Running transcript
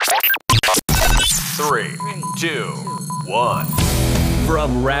3, 2, 1.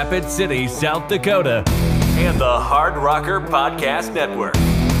 From Rapid City, South Dakota, and the Hardrocker Podcast Network,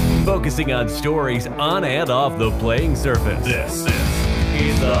 focusing on stories on and off the playing surface. This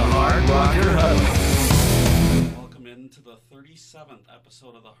is the Hardrocker Huddle. Welcome into the 37th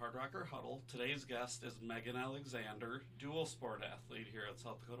episode of the Hardrocker Huddle. Today's guest is Megan Alexander, dual sport athlete here at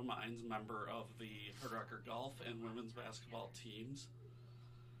South Dakota Mines, member of the Hardrocker golf and women's basketball teams.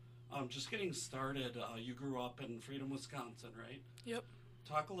 Just getting started, you grew up in Freedom, Wisconsin, right? Yep.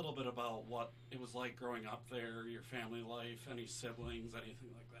 Talk a little bit about what it was like growing up there, your family life, any siblings, anything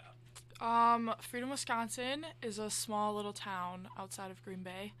like that. Freedom, Wisconsin is a small little town outside of Green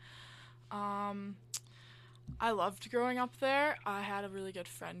Bay. I loved growing up there. I had a really good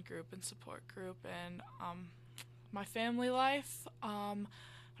friend group and support group, and my family life, when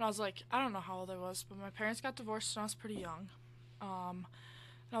I was like, I don't know how old I was, but my parents got divorced when I was pretty young.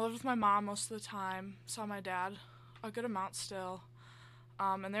 And I lived with my mom most of the time, saw my dad a good amount still,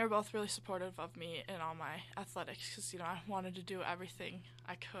 and they were both really supportive of me in all my athletics because, I wanted to do everything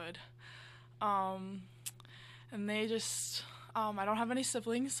I could. And they just, I don't have any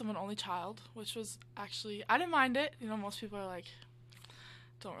siblings. I'm an only child, which was actually, I didn't mind it. Most people are like,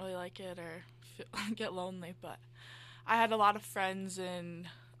 don't really like it or get lonely, but I had a lot of friends and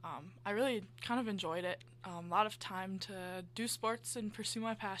I really kind of enjoyed it. A lot of time to do sports and pursue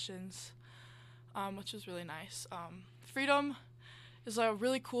my passions, which was really nice. Freedom is a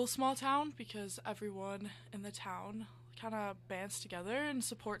really cool small town because everyone in the town kind of bands together and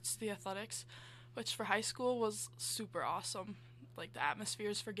supports the athletics, which for high school was super awesome. Like the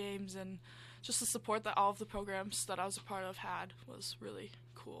atmospheres for games and just the support that all of the programs that I was a part of had was really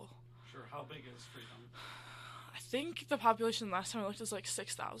cool. Sure. How big is Freedom? I think the population last time I looked was like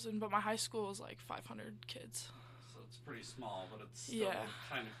 6,000, but my high school was like 500 kids. So it's pretty small, but it's still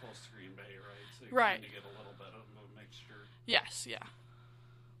kind of close to Green Bay, right? So you right. kind of get a little bit of a mixture. Yes, yeah.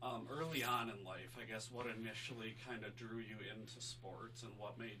 Early on in life, I guess, what initially kind of drew you into sports and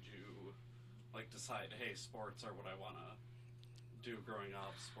what made you decide, hey, sports are what I want to do growing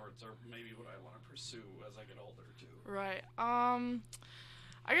up, sports are maybe what I want to pursue as I get older too? Right.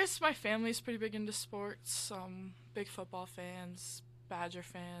 I guess my family's pretty big into sports. Big football fans, Badger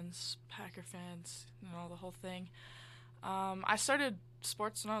fans, Packer fans, the whole thing. I started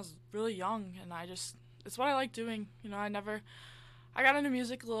sports when I was really young, and it's what I like doing. I got into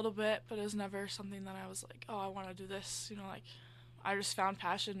music a little bit, but it was never something that I was like, oh, I want to do this. I just found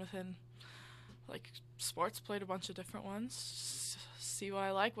passion within, sports, played a bunch of different ones, see what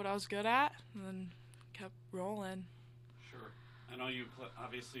I like, what I was good at, and then kept rolling. Sure. I know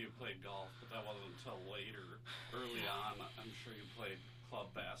obviously you played golf, but that wasn't until later. Early on, I'm sure you played club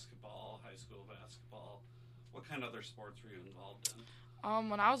basketball, high school basketball. What kind of other sports were you involved in?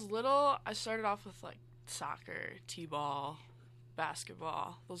 When I was little, I started off with soccer, t-ball,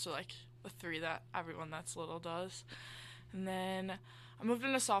 basketball. Those are the three that everyone that's little does. And then I moved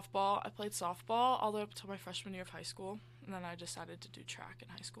into softball. I played softball all the way up until my freshman year of high school, and then I decided to do track in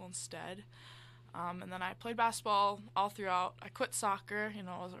high school instead. And then I played basketball all throughout. I quit soccer.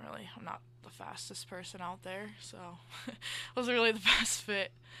 I'm not the fastest person out there, so it wasn't really the best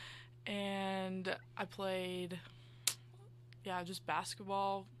fit. And I played, just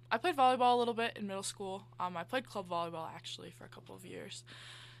basketball. I played volleyball a little bit in middle school. I played club volleyball, actually, for a couple of years.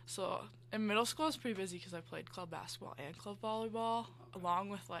 So in middle school, I was pretty busy because I played club basketball and club volleyball, along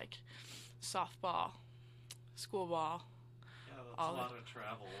with, softball, school ball. Yeah, that's a lot of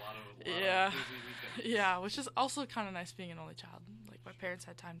travel, a lot of busy weekends. Yeah, which is also kind of nice being an only child. My parents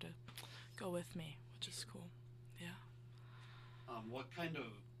had time to go with me, which is cool. Yeah.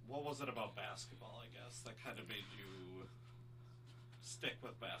 What was it about basketball, I guess, that kind of made you stick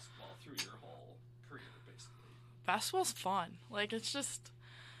with basketball through your whole career, basically? Basketball's fun. It's just,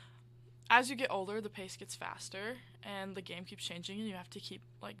 as you get older, the pace gets faster, and the game keeps changing, and you have to keep,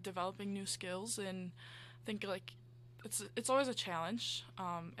 developing new skills, and I think, it's always a challenge.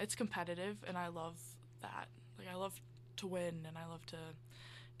 It's competitive, and I love that. I love to win, and I love to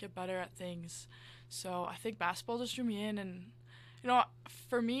get better at things. So I think basketball just drew me in, and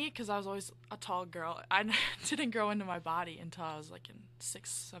for me, because I was always a tall girl, I didn't grow into my body until I was in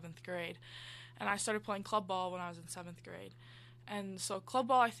 6th, 7th grade, and I started playing club ball when I was in 7th grade. And so club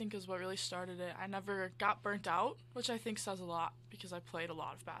ball, I think, is what really started it. I never got burnt out, which I think says a lot because I played a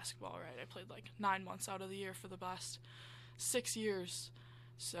lot of basketball, right? I played 9 months out of the year for the past 6 years.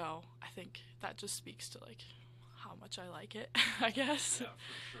 So I think that just speaks to how much I like it, I guess. Yeah,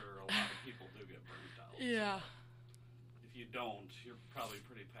 for sure. A lot of people do get burnt out. Yeah. So if you don't, you're probably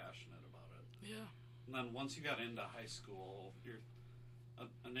pretty passionate about it. Yeah. And then once you got into high school,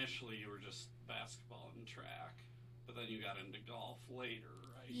 initially you were just basketball and track, but then you got into golf later,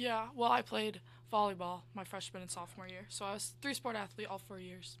 right? Yeah, well, I played volleyball my freshman and sophomore year, so I was 3-sport athlete all 4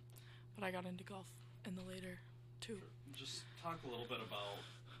 years, but I got into golf in the later 2. Sure. Just talk a little bit about,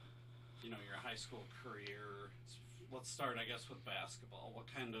 your high school career. Let's start, I guess, with basketball. What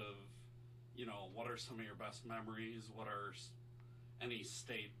kind of, what are some of your best memories? What are any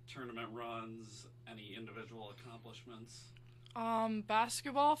state tournament runs, any individual accomplishments?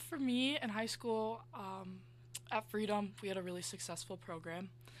 Basketball for me in high school, at Freedom, we had a really successful program.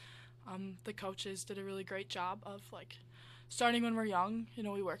 The coaches did a really great job of, starting when we're young.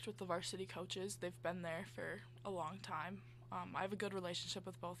 We worked with the varsity coaches. They've been there for a long time. I have a good relationship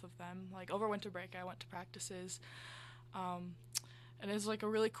with both of them. Over winter break, I went to practices. And it's, a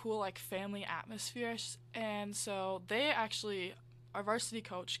really cool, family atmosphere. And so they actually, our varsity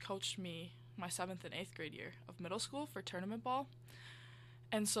coach coached me my 7th and 8th grade year of middle school for tournament ball.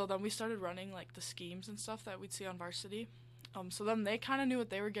 And so then we started running, the schemes and stuff that we'd see on varsity. So then they kind of knew what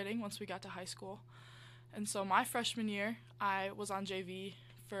they were getting once we got to high school. And so my freshman year, I was on JV.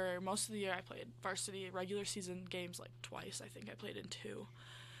 For most of the year, I played varsity regular season games, twice. I think I played in 2.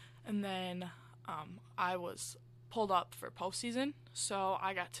 And then I was pulled up for postseason, so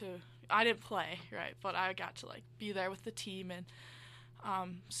I didn't play, right, but I got to, be there with the team, and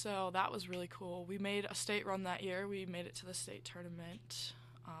so that was really cool. We made a state run that year. We made it to the state tournament.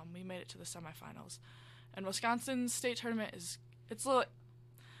 We made it to the semifinals. And Wisconsin's state tournament it's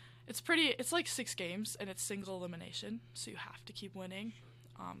 6 games, and it's single elimination, so you have to keep winning.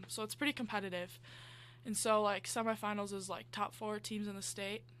 So it's pretty competitive. And so, semifinals is, top 4 teams in the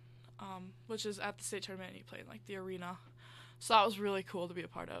state, which is at the state tournament, and you play in, the arena. So that was really cool to be a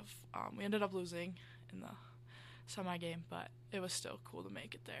part of. We ended up losing in the semi game, but it was still cool to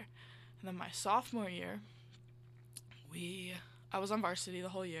make it there. And then my sophomore year, I was on varsity the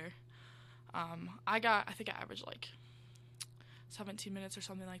whole year. I think I averaged, 17 minutes or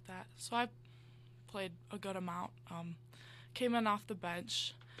something like that. So I played a good amount. Came in off the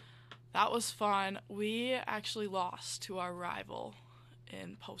bench. That was fun. We actually lost to our rival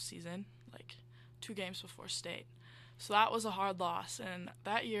in postseason, 2 games before state. So that was a hard loss. And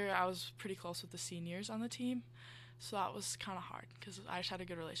that year I was pretty close with the seniors on the team. So that was kind of hard because I just had a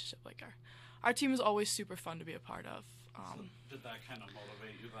good relationship. Our team was always super fun to be a part of. So did that kind of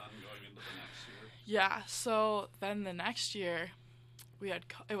motivate you then going into the next year? Yeah. So then the next year,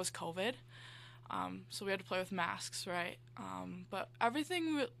 it was COVID. So we had to play with masks, right? But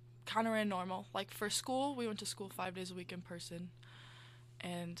everything kind of ran normal. For school, we went to school 5 days a week in person.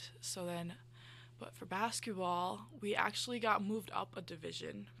 And so then, but for basketball, we actually got moved up a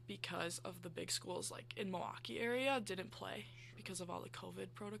division because of the big schools, in Milwaukee area, didn't play because of all the COVID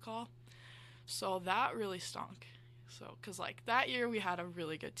protocol. So that really stunk. So, because, that year we had a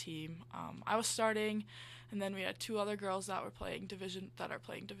really good team. I was starting, and then we had 2 other girls that are playing Division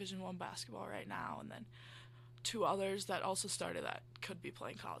 1 basketball right now, and then 2 others that also started that could be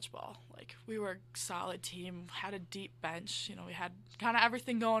playing college ball. We were a solid team, had a deep bench. We had kind of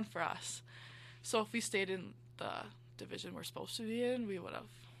everything going for us. So if we stayed in the division we're supposed to be in, we would have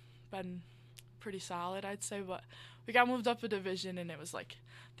been pretty solid, I'd say. But we got moved up a division, and it was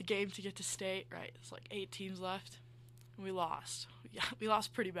the game to get to state, right? It's 8 teams left, and we lost. Yeah, we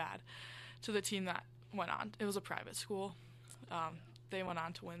lost pretty bad to the team that went on. It was a private school. They went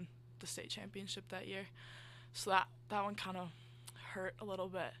on to win the state championship that year. So that one kind of hurt a little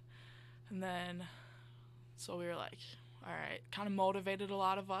bit. And then, so we were all right, kind of motivated a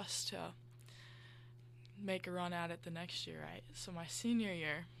lot of us to make a run at it the next year, right? So my senior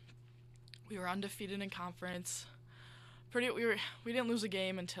year, we were undefeated in conference. We didn't lose a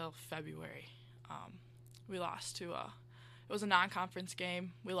game until February. We lost to it was a non-conference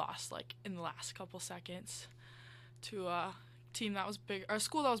game. We lost in the last couple seconds to a team that was big, or a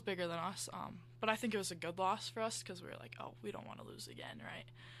school that was bigger than us. But I think it was a good loss for us because we were oh, we don't want to lose again, right?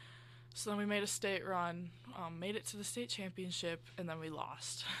 So then we made a state run, made it to the state championship, and then we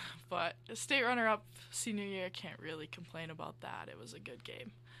lost. But a state runner-up senior year, can't really complain about that. It was a good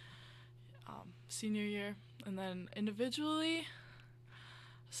game. Senior year, and then individually,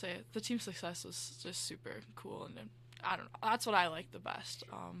 say the team success was just super cool, and I don't know, that's what I like the best.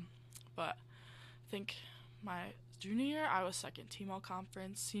 But I think my junior year, I was second team all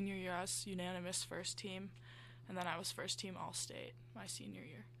conference. Senior year, I was unanimous first team, and then I was first team all state my senior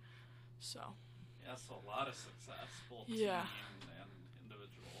year. So. Yeah, so a lot of success, both team and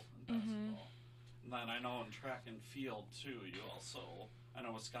individual in basketball. And then I know in track and field too, I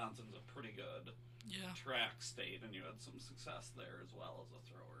know Wisconsin's a pretty good track state, and you had some success there as well as a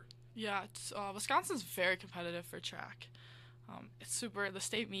thrower. Yeah, Wisconsin's very competitive for track. The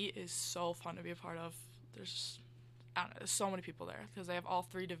state meet is so fun to be a part of. There's so many people there because they have all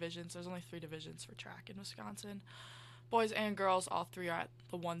 3 divisions. There's only 3 divisions for track in Wisconsin. Boys and girls, all 3 are at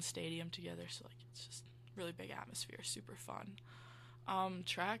the one stadium together, so like it's just really big atmosphere, super fun.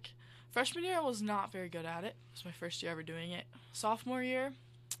 Track, freshman year I was not very good at it. It was my first year ever doing it. Sophomore year,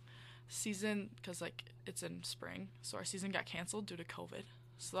 season, because like it's in spring, so our season got canceled due to COVID,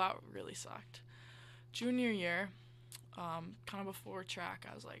 so that really sucked. Junior year, kind of before track,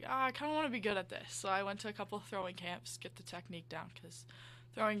 I was like, I kind of want to be good at this. So I went to a couple of throwing camps, get the technique down, because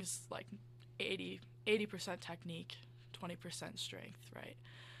throwing is like 80% technique, 20% strength, right?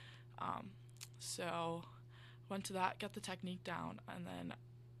 So went to that, got the technique down, and then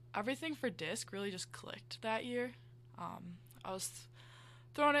everything for disc really just clicked that year. I was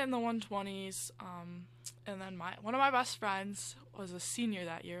throwing it in the 120s, and then one of my best friends was a senior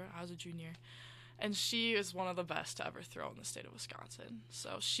that year. I was a junior. And she is one of the best to ever throw in the state of Wisconsin.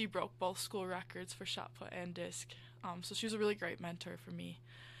 So she broke both school records for shot put and disc. So she was a really great mentor for me.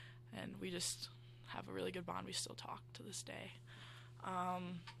 And we just have a really good bond. We still talk to this day.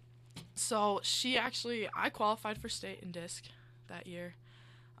 So I qualified for state in disc that year.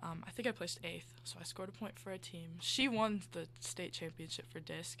 I think I placed 8th, so I scored a point for our team. She won the state championship for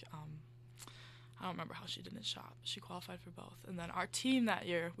disc. I don't remember how she did in shot. She qualified for both. And then our team that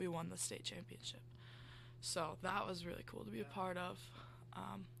year, we won the state championship. So that was really cool to be a part of.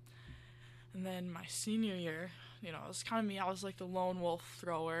 And then my senior year, it was kind of me. I was like the lone wolf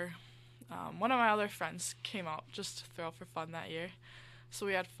thrower. One of my other friends came out just to throw for fun that year. So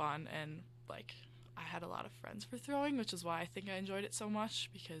we had fun, and like I had a lot of friends for throwing, which is why I think I enjoyed it so much,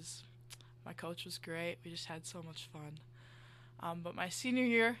 because my coach was great. We just had so much fun. But my senior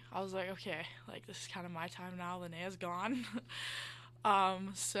year, I was like, okay, like this is kind of my time now. Linnea's gone.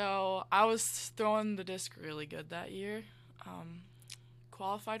 So I was throwing the disc really good that year.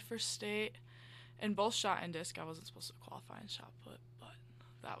 Qualified for state. In both shot and disc, I wasn't supposed to qualify in shot put, but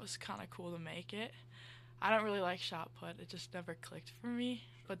that was kind of cool to make it. I don't really like shot put. It just never clicked for me,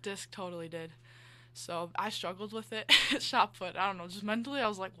 but disc totally did. So I struggled with it. Shot put, I don't know, just mentally I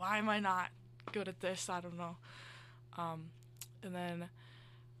was like, why am I not good at this? I don't know. And then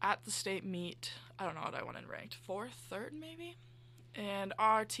at the state meet, I don't know what I went in ranked, 4th, 3rd maybe? And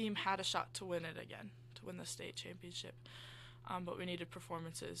our team had a shot to win it again, to win the state championship. But we needed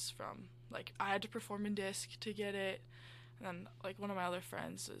performances from, like, I had to perform in disc to get it. And then, like, one of my other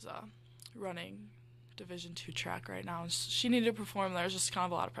friends is running Division II track right now. And she needed to perform. There was just kind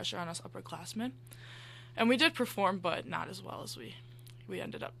of a lot of pressure on us upperclassmen. And we did perform, but not as well as we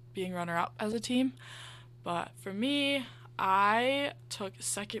ended up being runner-up as a team. But for me, I took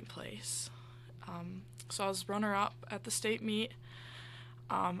 2nd place. So I was runner-up at the state meet.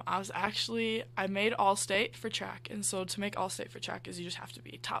 I made all-state for track, and so to make all-state for track is you just have to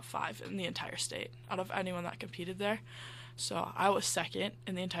be top 5 in the entire state out of anyone that competed there. So I was 2nd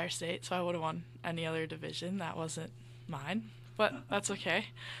in the entire state, so I would have won any other division. That wasn't mine, but that's okay.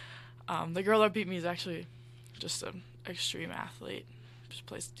 The girl that beat me is actually just an extreme athlete.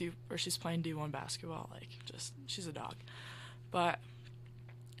 She's playing D1 basketball. She's a dog. But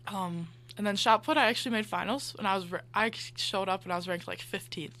and then shot put, I actually made finals, and I showed up and I was ranked like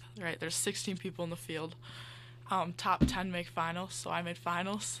 15th. Right, there's 16 people in the field. Top 10 make finals, so I made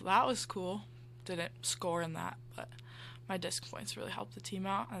finals. So that was cool. Didn't score in that, but my disc points really helped the team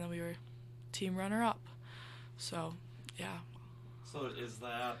out, and then we were team runner-up. So, yeah. So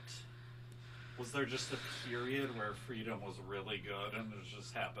was there just a period where freedom was really good and it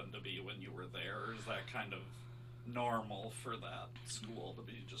just happened to be when you were there, or is that kind of normal for that school to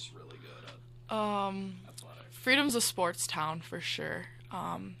be just really good at athletics? Freedom's a sports town for sure.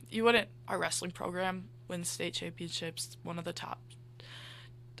 Our wrestling program wins state championships, one of the top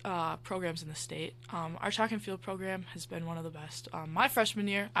programs in the state. Our track and field program has been one of the best. My freshman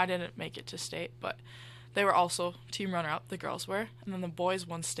year, I didn't make it to state, but they were also team runner-up, the girls were, and then the boys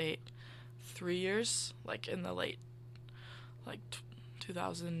won state 3 years, like in the late,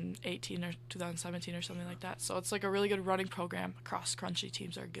 2018 or 2017 or something like that. So it's like a really good running program. Cross-country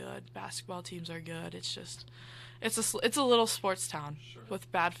teams are good. Basketball teams are good. It's just, it's a little sports town with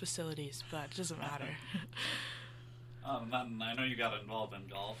bad facilities, but it doesn't matter. Then I know you got involved in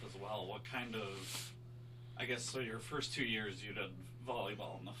golf as well. What kind of, so your first 2 years you did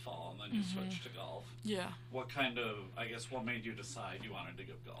volleyball in the fall, and then you switched to golf. Yeah. What kind of, what made you decide you wanted to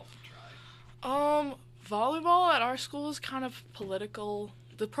give golf a try? Volleyball at our school is kind of political.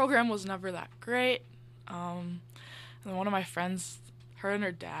 The program was never that great. And one of my friends, her and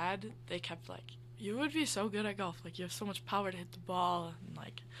her dad, they kept you would be so good at golf. You have so much power to hit the ball, and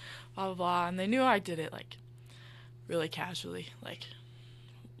blah, blah, blah. And they knew I did it, really casually, like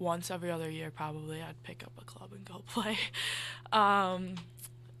once every other year probably I'd pick up a club and go play.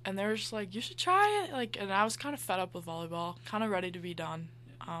 And they were just like, you should try it. Like, and I was kind of fed up with volleyball, kind of ready to be done.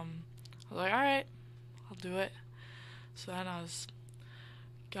 I was like, all right, I'll do it. So then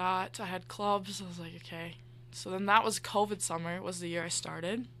I had clubs. I was like, okay. So then that was COVID summer, was the year I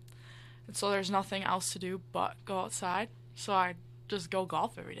started. And so there's nothing else to do but go outside. So I just go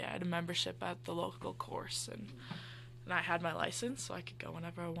golf every day. I had a membership at the local course, and I had my license, so I could go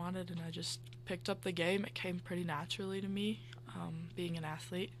whenever I wanted, and I just picked up the game. It came pretty naturally to me, being an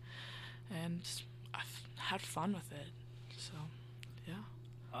athlete, and I've had fun with it. So, yeah.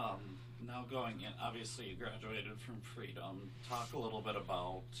 Now going in, obviously you graduated from Freedom. Talk a little bit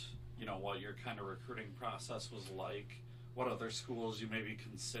about, what your kind of recruiting process was like, what other schools you maybe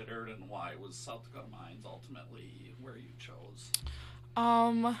considered, and why was South Dakota Mines ultimately where you chose?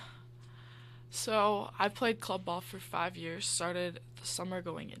 So I played club ball for 5 years, started the summer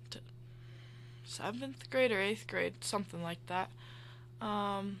going into 7th grade or 8th grade, something like that.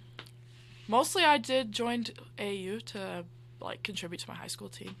 Mostly I did join AU to contribute to my high school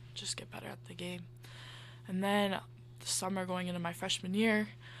team, just get better at the game. And then the summer going into my freshman year,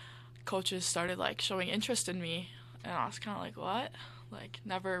 coaches started showing interest in me, and I was kind of like, what?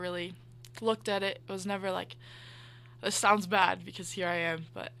 Never really looked at it. It was never this sounds bad because here I am,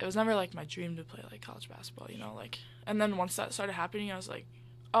 but it was never my dream to play college basketball, and then once that started happening, I was like,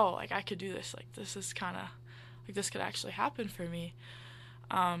 oh, I could do this. This is kind of this could actually happen for me.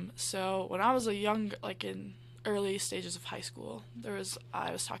 So when I was in early stages of high school,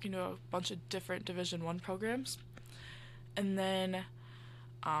 I was talking to a bunch of different Division I programs, and then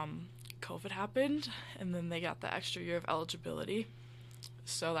COVID happened, and then they got the extra year of eligibility,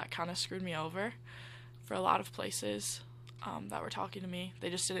 so that kind of screwed me over for a lot of places that were talking to me. They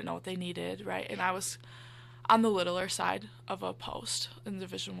just didn't know what they needed, right? And I was on the littler side of a post in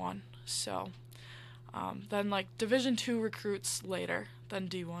Division I, so then Division II recruits later than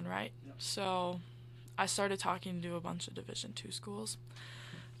D1, right? Yep. So I started talking to a bunch of Division II schools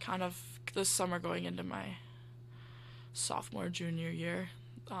kind of this summer going into my sophomore, junior year.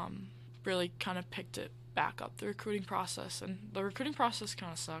 Really kind of picked it back up, the recruiting process. And the recruiting process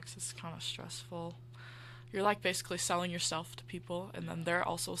kind of sucks. It's kind of stressful. You're basically selling yourself to people, and then they're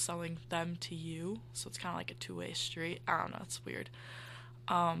also selling them to you. So it's kind of a two-way street. I don't know. It's weird.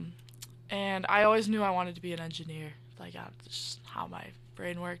 And I always knew I wanted to be an engineer. Just how my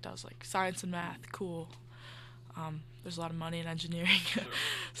brain worked. I was science and math, cool. There's a lot of money in engineering. Sure.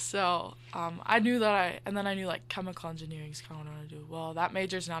 So I knew that and then I knew chemical engineering is kind of what I want to do. Well, that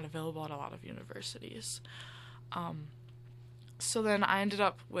major's not available at a lot of universities. So then I ended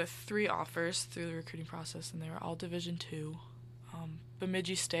up with 3 offers through the recruiting process, and they were all Division II.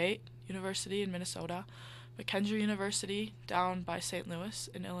 Bemidji State University in Minnesota, McKendree University down by St. Louis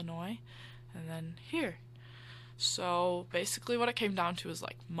in Illinois, and then here. So basically what it came down to was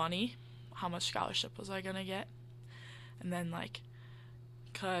money. How much scholarship was I going to get? And then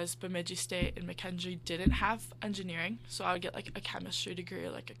because Bemidji State and McKendree didn't have engineering, so I would get a chemistry degree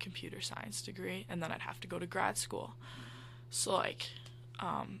or a computer science degree, and then I'd have to go to grad school. So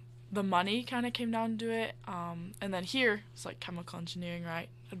the money kind of came down to it. And then here it's chemical engineering, right?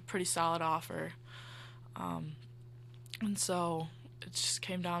 A pretty solid offer. And so it just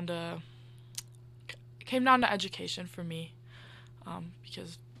came down to education for me,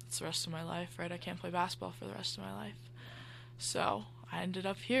 because it's the rest of my life, right? I can't play basketball for the rest of my life. So I ended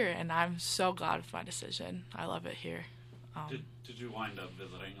up here, and I'm so glad with my decision. I love it here. Did you wind up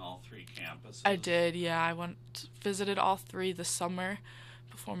visiting all 3 campuses? I did, yeah. I visited all 3 the summer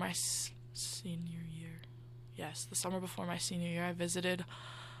before my senior year. Yes, the summer before my senior year, I visited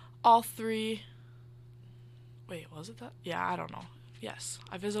all 3. Wait, was it that? Yeah, I don't know. Yes,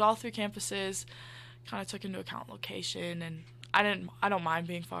 I visited all 3 campuses, kind of took into account location, and I don't mind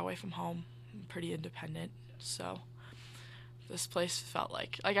being far away from home. I'm pretty independent, so this place felt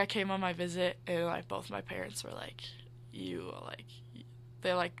I came on my visit, and both my parents were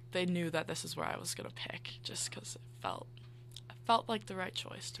they knew that this is where I was gonna pick, just because it felt like the right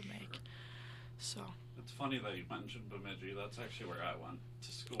choice to make. So it's funny that you mentioned Bemidji. That's actually where I went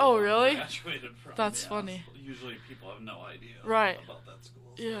to school. Oh, really? Graduated from. That's funny. Usually people have no idea about that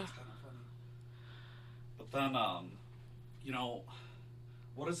school. So yeah. It's kind of funny. But then,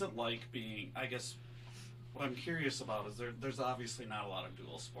 what is it like being? I guess what I'm curious about is there's obviously not a lot of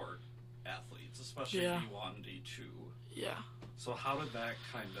dual sport athletes, especially D1, D2. Yeah. So how did that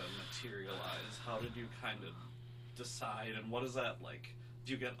kind of materialize? How did you kind of decide, and what is that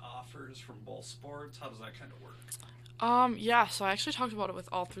Do you get offers from both sports? How does that kind of work? Yeah, so I actually talked about it with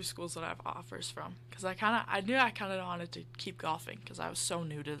all 3 schools that I have offers from, because I knew I kind of wanted to keep golfing because I was so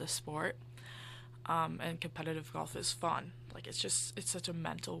new to the sport, and competitive golf is fun. Like, it's such a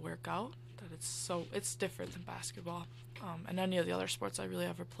mental workout that it's different than basketball, and any of the other sports I really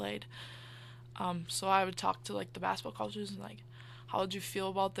ever played. So I would talk to, like, the basketball coaches and, like, how would you feel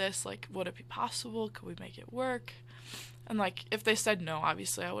about this? Like, would it be possible? Could we make it work? And, like, if they said no,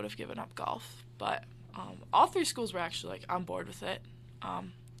 obviously I would have given up golf, but all 3 schools were actually, like, on board with it.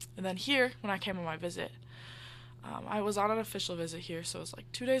 And then here, when I came on my visit, I was on an official visit here, so it was,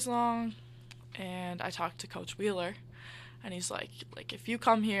 like, 2 days long, and I talked to Coach Wheeler, and he's like, if you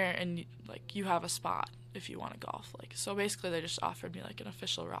come here and, like, you have a spot if you want to golf. Like, so basically they just offered me, like, an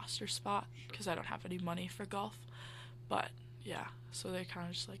official roster spot because I don't have any money for golf. But, yeah, so they're kind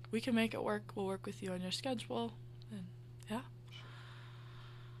of just like, we can make it work. We'll work with you on your schedule, and, yeah.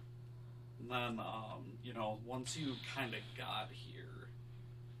 And then, once you kind of got here,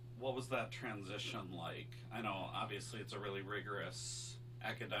 what was that transition like? I know, obviously, it's a really rigorous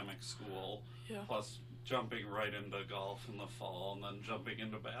academic school, plus jumping right into golf in the fall and then jumping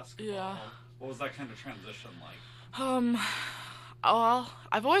into basketball. Yeah. What was that kind of transition like? Well,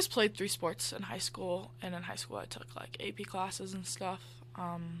 I've always played 3 sports in high school, and in high school I took, like, AP classes and stuff.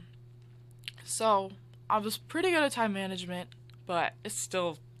 So I was pretty good at time management, but it's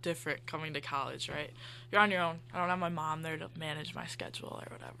still different coming to college, right? You're on your own. I don't have my mom there to manage my schedule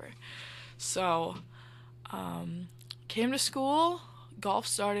or whatever. So, came to school. Golf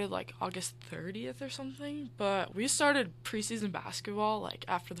started, like, August 30th or something, but we started preseason basketball, like,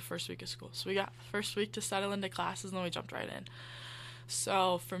 after the first week of school. So we got the first week to settle into classes, and then we jumped right in.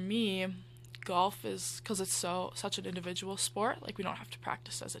 So for me, golf is, because it's such an individual sport, like, we don't have to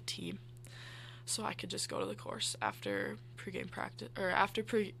practice as a team. So I could just go to the course after pregame practice, or after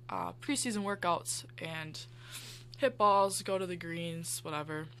preseason workouts, and hit balls, go to the greens,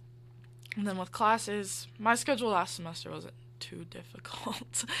 whatever. And then with classes, my schedule last semester wasn't too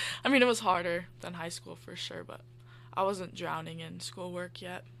difficult. I mean, it was harder than high school for sure, but I wasn't drowning in schoolwork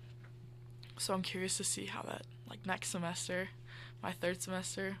yet. So I'm curious to see how that, like, next semester, my 3rd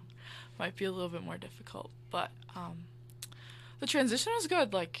semester, might be a little bit more difficult. But the transition was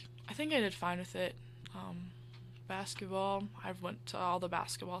good. Like, I think I did fine with it. Basketball, I went to all the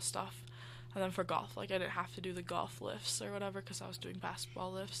basketball stuff. And then for golf, like, I didn't have to do the golf lifts or whatever because I was doing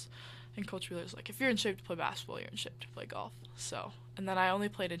basketball lifts. And Coach Wheeler's like, if you're in shape to play basketball, you're in shape to play golf. So, and then I only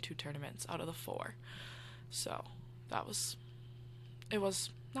played in 2 tournaments out of the 4. So it was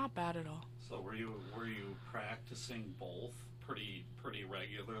not bad at all. So were you practicing both pretty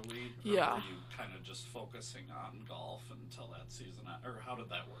regularly? Or Yeah. were you kind of just focusing on golf until that season? Or how did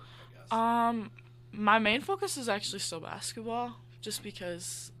that work, I guess? My main focus is actually still basketball, just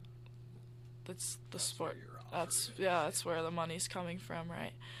because that's the sport. That's where the money's coming from,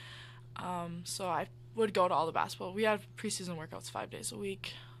 right? So I would go to all the basketball. We had preseason workouts 5 days a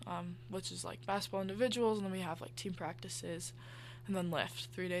week, which is, like, basketball individuals, and then we have, like, team practices, and then lift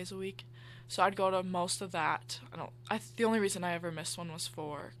 3 days a week. So I'd go to most of that. The only reason I ever missed one was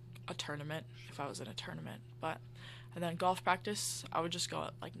for a tournament, if I was in a tournament. And then golf practice, I would just go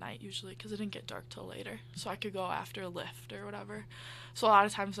at, like, night usually because it didn't get dark till later. So I could go after a lift or whatever. So a lot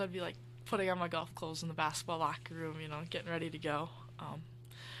of times I'd be, like, putting on my golf clothes in the basketball locker room, getting ready to go.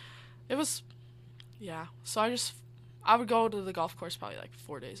 It was, yeah. So I would go to the golf course probably, like,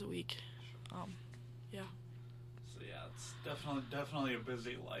 4 days a week. Yeah. So yeah, it's definitely a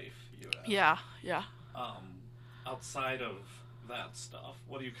busy life you have. Yeah. Outside of that stuff,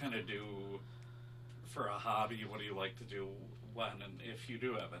 what do you kind of do for a hobby? What do you like to do when and if you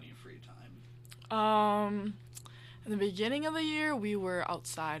do have any free time? In the beginning of the year, we were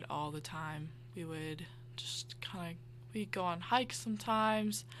outside all the time. We would just we'd go on hikes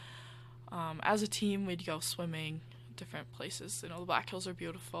sometimes. As a team, we'd go swimming different places. The Black Hills are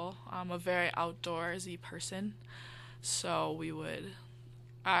beautiful. I'm a very outdoorsy person, so we would,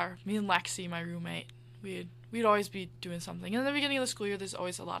 me and Lexi, my roommate, we'd always be doing something. In the beginning of the school year, there's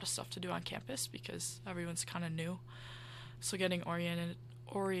always a lot of stuff to do on campus because everyone's kind of new, so getting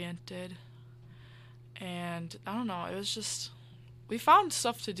oriented, and I don't know, it was just, we found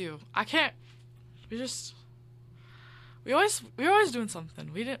stuff to do. We were always doing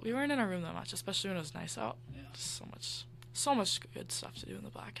something. We weren't in our room that much, especially when it was nice out. Yeah. Just so much good stuff to do in the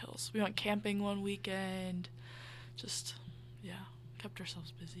Black Hills. We went camping one weekend. Just, yeah, kept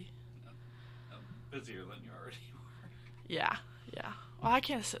ourselves busy. Busier than you already were. Yeah. Well, I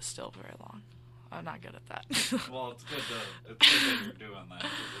can't sit still very long. I'm not good at that. Well, it's good that you're doing that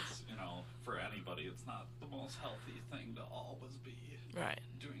because it's, for anybody everybody, it's not the most healthy thing to always be Right.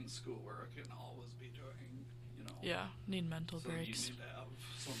 doing schoolwork and always be doing, Yeah, need mental so breaks. you need to have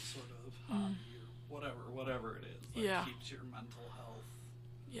some sort of hobby or whatever it is that keeps your mental health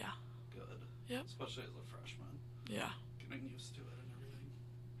good. Yep. Especially as a freshman. Yeah. Getting used to it and everything.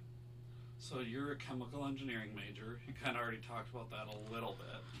 So you're a chemical engineering major. You kind of already talked about that a little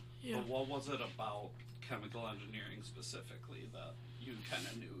bit. Yeah. But what was it about chemical engineering specifically that you kind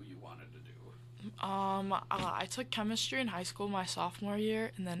of knew you wanted to do? I took chemistry in high school my sophomore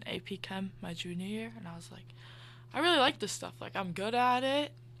year, and then AP Chem my junior year, and I was like, I really like this stuff. Like, I'm good at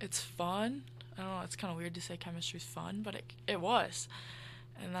it. It's fun. I don't know, it's kind of weird to say chemistry's fun, but it was.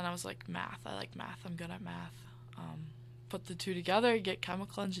 And then I was like, math. I like math. I'm good at math. Put the two together, get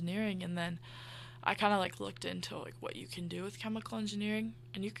chemical engineering, and then I kind of like looked into like what you can do with chemical engineering,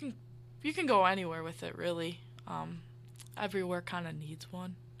 and you can go anywhere with it, really. Everywhere kind of needs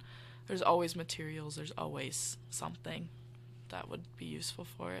one. There's always materials. There's always something that would be useful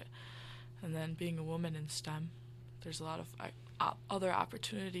for it. And then being a woman in STEM, there's a lot of other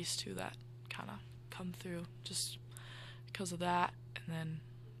opportunities too that kind of come through just because of that. And then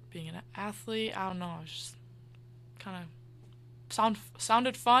being an athlete, I don't know, it was just kind of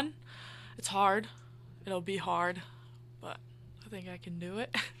sounded fun. It's hard. It'll be hard, but I think I can do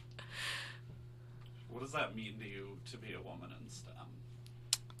it. What does that mean to you to be a woman in STEM?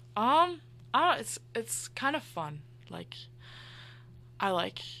 I don't know, it's kind of fun. Like, I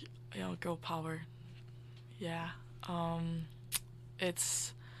like, girl power. Yeah. I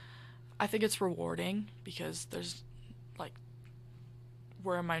think it's rewarding because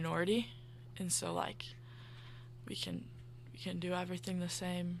we're a minority, and so like we can do everything the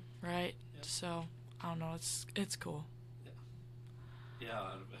same, right? Yep. So I don't know, it's cool.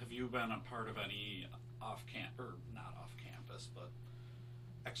 Yeah. Have you been a part of any not off campus, but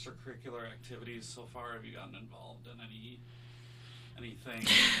extracurricular activities so far? Have you gotten involved in anything,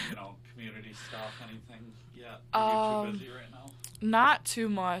 community stuff, anything yet? Are you too busy right now? Not too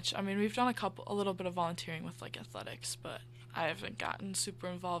much. I mean, we've done a little bit of volunteering with like athletics, but I haven't gotten super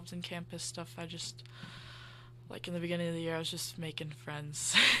involved in campus stuff. I just, like in the beginning of the year, I was just making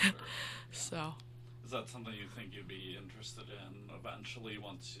friends. Sure. Yeah. So. Is that something you think you'd be interested in eventually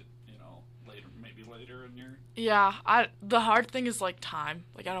once later in your... Yeah, the hard thing is like time.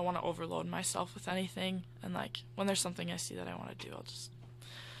 Like, I don't want to overload myself with anything, and like when there's something I see that I want to do, I'll just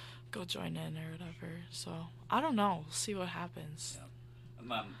go join in or whatever. So I don't know. We'll see what happens. Yeah.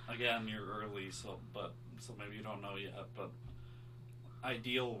 And then again, you're early, so maybe you don't know yet. But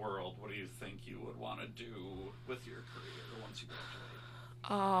ideal world, what do you think you would want to do with your career once you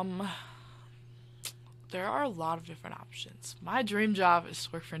graduate? There are a lot of different options. My dream job is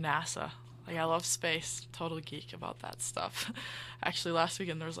to work for NASA. Like, I love space. Total geek about that stuff. Actually, last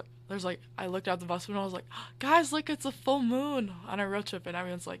weekend there's I looked out the bus window and I was like, guys, look, it's a full moon on a road trip, and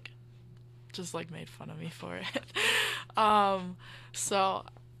everyone's like, just like made fun of me for it. That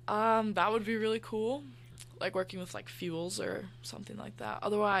would be really cool. Like working with like fuels or something like that.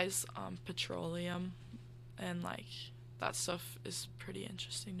 Otherwise, petroleum and like that stuff is pretty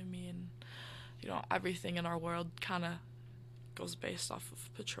interesting to me, and everything in our world kind of goes based off of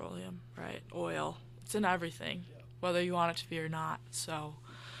petroleum, right? Oil. It's in everything, whether you want it to be or not. So,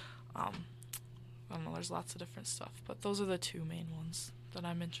 I don't know, there's lots of different stuff, but those are the two main ones that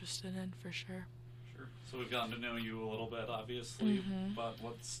I'm interested in for sure. Sure. So we've gotten to know you a little bit, obviously, but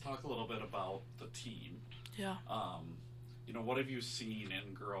let's talk a little bit about the team. Yeah. What have you seen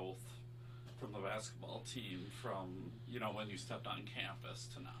in growth from the basketball team from, when you stepped on campus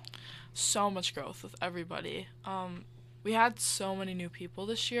to now? So much growth with everybody. We had so many new people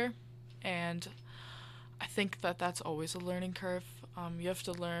this year, and I think that that's always a learning curve. You have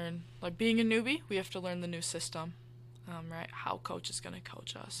to learn, like being a newbie, we have to learn the new system, right? How coach is going to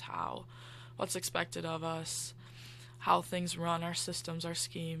coach us, what's expected of us, how things run, our systems, our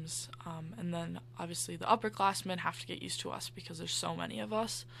schemes, and then obviously the upperclassmen have to get used to us because there's so many of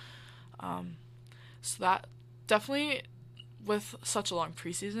us. So that definitely, with such a long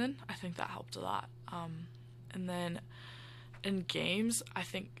preseason, I think that helped a lot. And then in games, I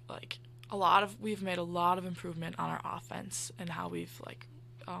think like we've made a lot of improvement on our offense and how we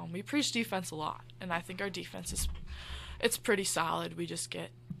preach defense a lot, and I think our defense it's pretty solid. We just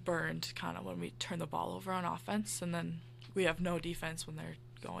get burned kind of when we turn the ball over on offense, and then we have no defense when they're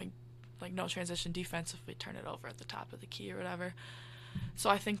going, like no transition defense if we turn it over at the top of the key or whatever. So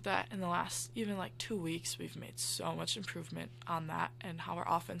I think that in the last even like 2 weeks, we've made so much improvement on that and how our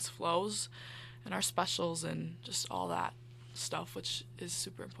offense flows and our specials and just all that stuff, which is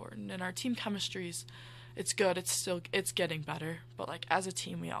super important. And our team chemistry is it's good. It's getting better. But like as a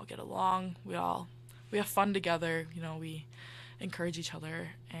team, we all get along. We have fun together. You know, we encourage each other,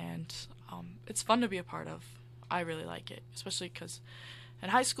 and it's fun to be a part of. I really like it, especially because in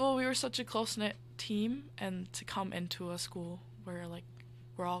high school we were such a close-knit team, and to come into a school where like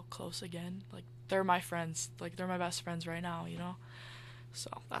we're all close again, like they're my friends, like they're my best friends right now, you know. So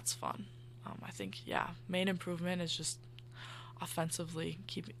that's fun. I think main improvement is just offensively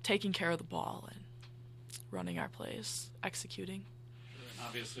taking care of the ball and running our plays, executing. And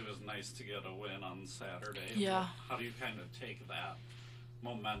obviously, it was nice to get a win on Saturday. Yeah. How do you kind of take that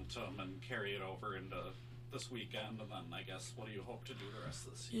momentum and carry it over into this weekend? And then, I guess, what do you hope to do the rest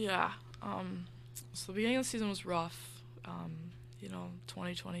of the season? Yeah. So the beginning of the season was rough,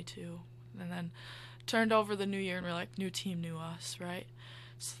 2022. And then turned over the new year, and we're like, new team, new us, right?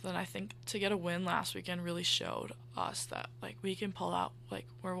 So then I think to get a win last weekend really showed us that, like, we can pull out, like,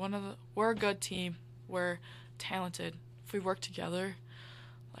 we're a good team. We're talented. If we work together,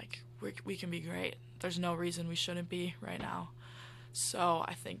 like, we can be great. There's no reason we shouldn't be right now. So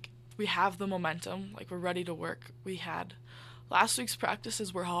I think we have the momentum. Like, we're ready to work. Last week's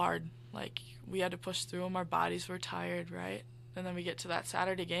practices were hard. Like, we had to push through them. Our bodies were tired, right? And then we get to that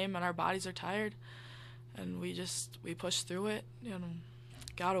Saturday game, and our bodies are tired. And we pushed through it,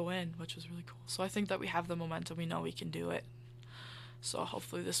 got a win, which was really cool. So I think that we have the momentum. We know we can do it. So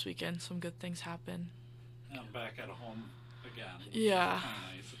hopefully this weekend some good things happen. And back at home again. Yeah. Kind of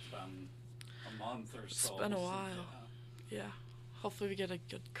nice. It's been a month or so. It's been a while. Yeah. Hopefully we get a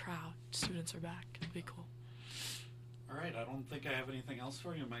good crowd. Students are back. It'll be cool. All right. I don't think I have anything else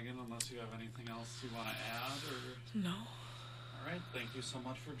for you, Megan, unless you have anything else you want to add. Or... No. All right. Thank you so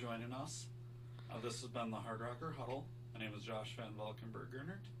much for joining us. This has been the Hardrocker Huddle. My name is Josh Van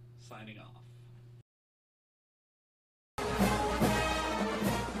Valkenburg-Gernert, signing off.